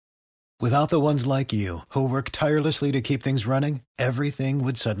Without the ones like you, who work tirelessly to keep things running, everything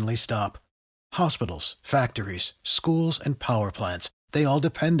would suddenly stop. Hospitals, factories, schools, and power plants, they all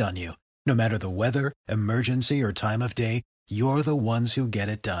depend on you. No matter the weather, emergency, or time of day, you're the ones who get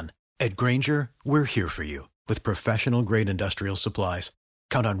it done. At Grainger, we're here for you with professional-grade industrial supplies.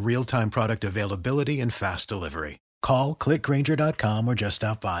 Count on real-time product availability and fast delivery. Call, click Grainger.com, or just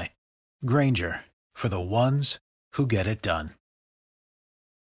stop by. Grainger, for the ones who get it done.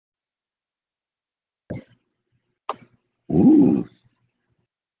 Ooh.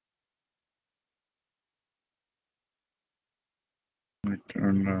 Let me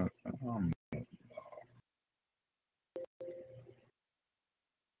turn that on.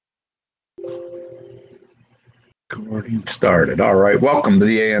 Recording started. All right. Welcome to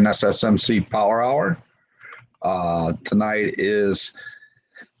the A.N.S.S.MC Power Hour. Tonight is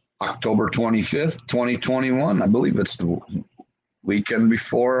October 25th, 2021. I believe it's the weekend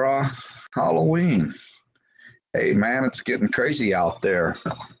before Halloween. Hey, man, it's getting crazy out there.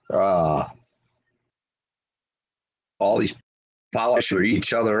 All these politicians are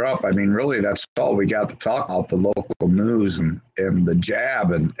each other up. I mean, really, that's all we got to talk about, the local news and the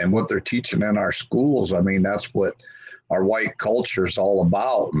jab and what they're teaching in our schools. I mean, that's what our white culture is all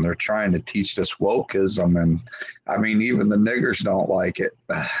about. And they're trying to teach us wokeism. And, I mean, even the niggers don't like it.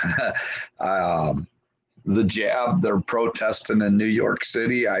 The jab, they're protesting in New York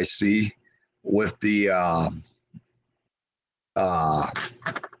City, I see, with the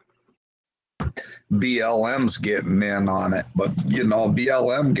BLM's getting in on it, but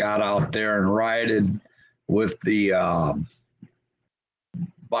BLM got out there and rioted with the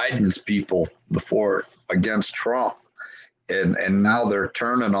Biden's people before against Trump, and now they're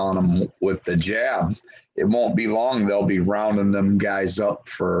turning on them with the jab. It won't be long; they'll be rounding them guys up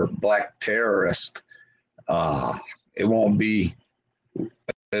for black terrorists. It'll be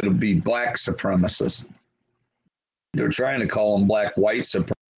black supremacists. They're trying to call them white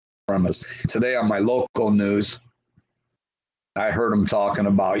supremacists. Today on my local news, I heard them talking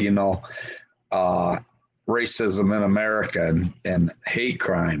about, racism in America and hate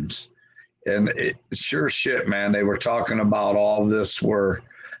crimes. And it sure shit, man. They were talking about all this where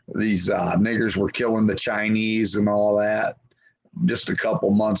these niggers were killing the Chinese and all that just a couple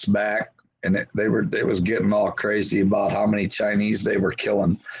months back. And they was getting all crazy about how many Chinese they were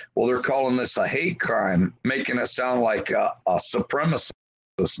killing. Well, they're calling this a hate crime, making it sound like a supremacist.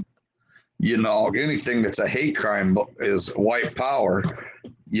 Anything that's a hate crime is white power.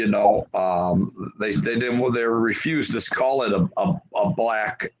 They refused to call it a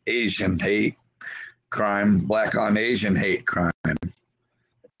black Asian hate crime, black on Asian hate crime,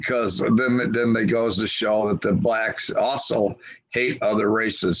 because then they goes to show that the blacks also hate other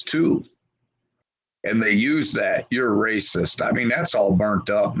races too. And they use that, you're racist. I mean, that's all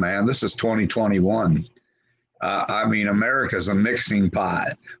burnt up, man. This is 2021. America's a mixing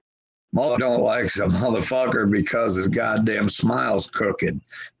pot. Mother don't like some motherfucker because his goddamn smile's crooked.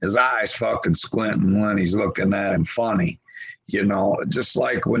 His eyes fucking squinting when he's looking at him funny. Just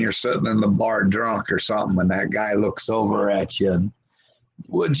like when you're sitting in the bar drunk or something and that guy looks over at you. And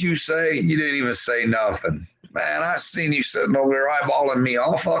what'd you say? You didn't even say nothing. Man, I seen you sitting over there eyeballing me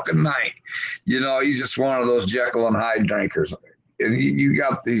all fucking night. He's just one of those Jekyll and Hyde drinkers. And you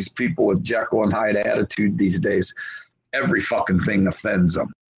got these people with Jekyll and Hyde attitude these days. Every fucking thing offends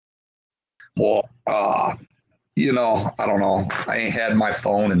them. Well, I don't know. I ain't had my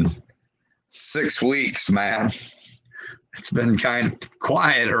phone in 6 weeks, man. It's been kind of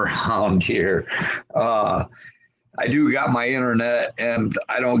quiet around here. I do got my internet, and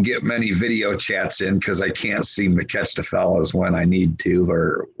I don't get many video chats in because I can't seem to catch the fellas when I need to,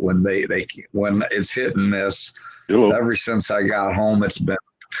 or when when it's hit and miss. Hello. Ever since I got home, it's been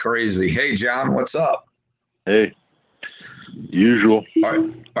crazy. Hey, John, what's up? Hey, usual.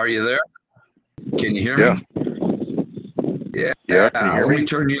 Are you there? Can you hear me? Yeah. Let me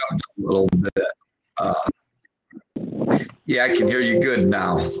turn you up a little bit. Yeah, I can hear you good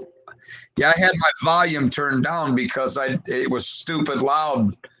now. Yeah, I had my volume turned down because it was stupid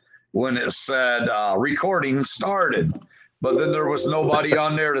loud when it said recording started. But then there was nobody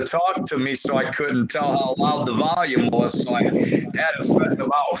on there to talk to me, so I couldn't tell how loud the volume was. So I had it set to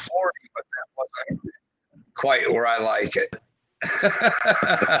about 40, but that wasn't quite where I like it.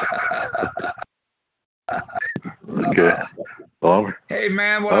 Okay. Hey,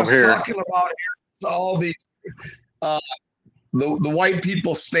 man, what I'm talking about here is all these the white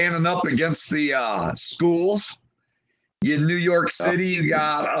people standing up against the schools. In New York City, you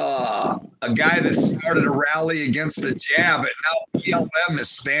got a guy that started a rally against the jab, and now BLM is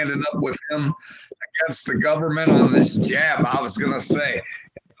standing up with him against the government on this jab. I was going to say,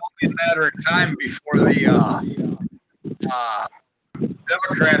 it's be a matter of time before the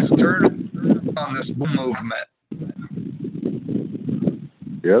Democrats turn on this movement.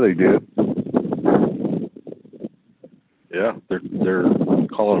 Yeah, they did. Yeah, they're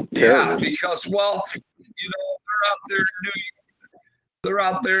calling them terrorists. Yeah, because they're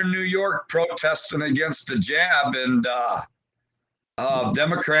out there in New York protesting against the jab, and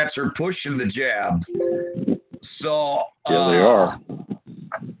Democrats are pushing the jab. So Yeah, they are.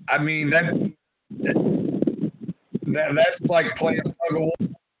 I mean that's like playing tug of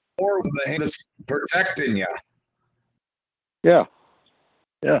war with the hand that's protecting you. Yeah,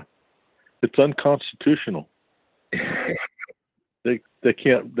 yeah, it's unconstitutional. They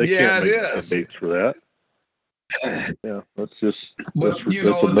can't make mandates for that. Yeah, that's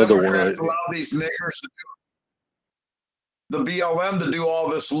another Democrats one. allow these niggers to the BLM to do all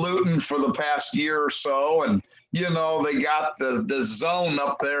this looting for the past year or so, and they got the zone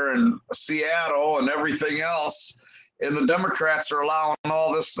up there in Seattle and everything else, and the Democrats are allowing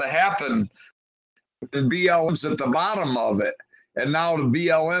all this to happen, and BLM's at the bottom of it, and now the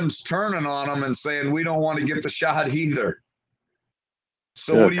BLM's turning on them and saying we don't want to get the shot either.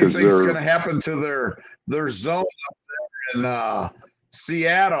 So what do you think is going to happen to their zone up there in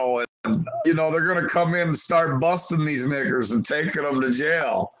Seattle? And they're going to come in and start busting these niggers and taking them to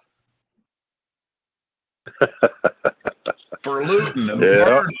jail for looting and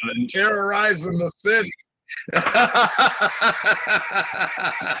burning and terrorizing the city.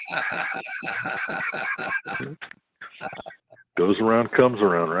 Goes around, comes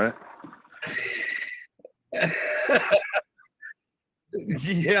around, right?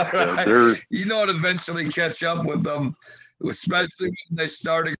 Yeah, right. It'd eventually catch up with them, especially when they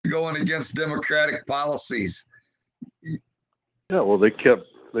started going against democratic policies. Yeah, well, they kept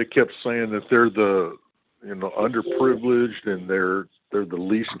saying that they're the underprivileged and they're the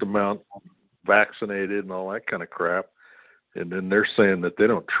least amount vaccinated and all that kind of crap, and then they're saying that they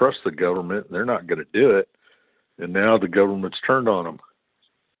don't trust the government and they're not going to do it, and now the government's turned on them.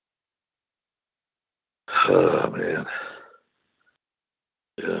 Oh man,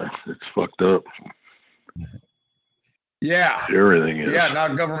 yeah, it's fucked up. Yeah, everything is. Yeah, now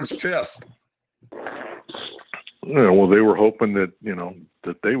government's pissed. Yeah, well, they were hoping that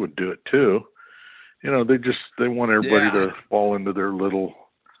that they would do it too. They want everybody to fall into their little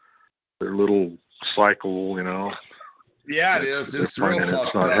cycle. Yeah, it is. It's real fucked up.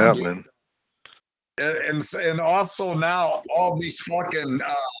 It's not happening. And also now all these fucking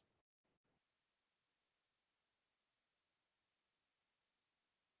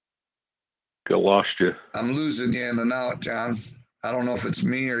I lost you. I'm losing you in and out, John. I don't know if it's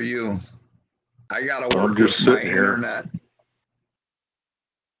me or you. I gotta work with my internet.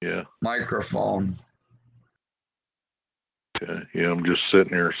 Yeah. Microphone. Okay. Yeah, I'm just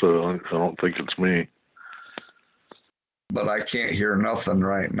sitting here, so I don't think it's me. But I can't hear nothing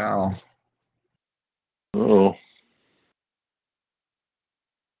right now. Oh.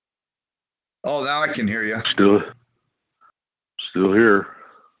 Oh, now I can hear you. Still here.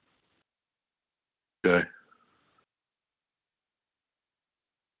 Okay.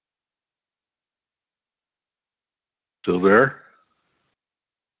 Still there?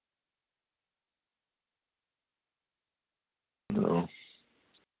 No.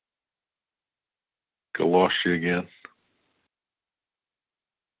 I lost you again.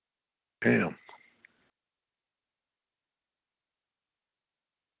 Damn.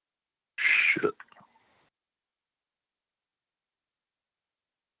 Shit.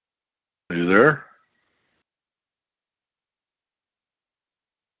 Are you there?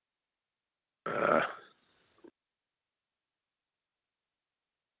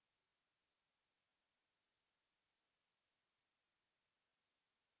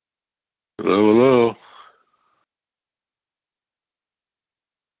 Hello.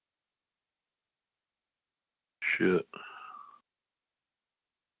 Shit.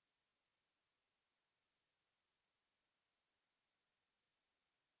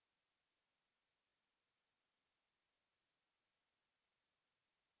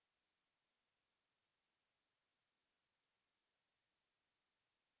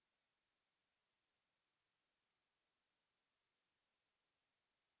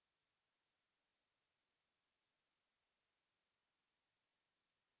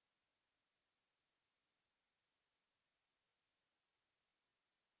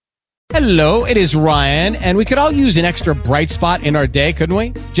 Hello, it is Ryan, and we could all use an extra bright spot in our day, couldn't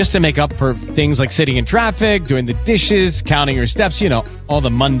we? Just to make up for things like sitting in traffic, doing the dishes, counting your steps, you know, all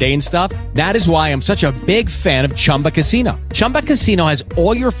the mundane stuff. That is why I'm such a big fan of Chumba Casino. Chumba Casino has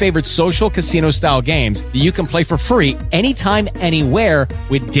all your favorite social casino-style games that you can play for free anytime, anywhere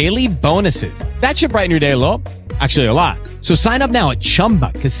with daily bonuses. That should brighten your day a little. Actually, a lot. So sign up now at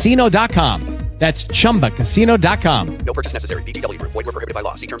ChumbaCasino.com. That's ChumbaCasino.com. No purchase necessary. VGW Group. Void where prohibited by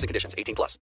law. See terms and conditions. 18+.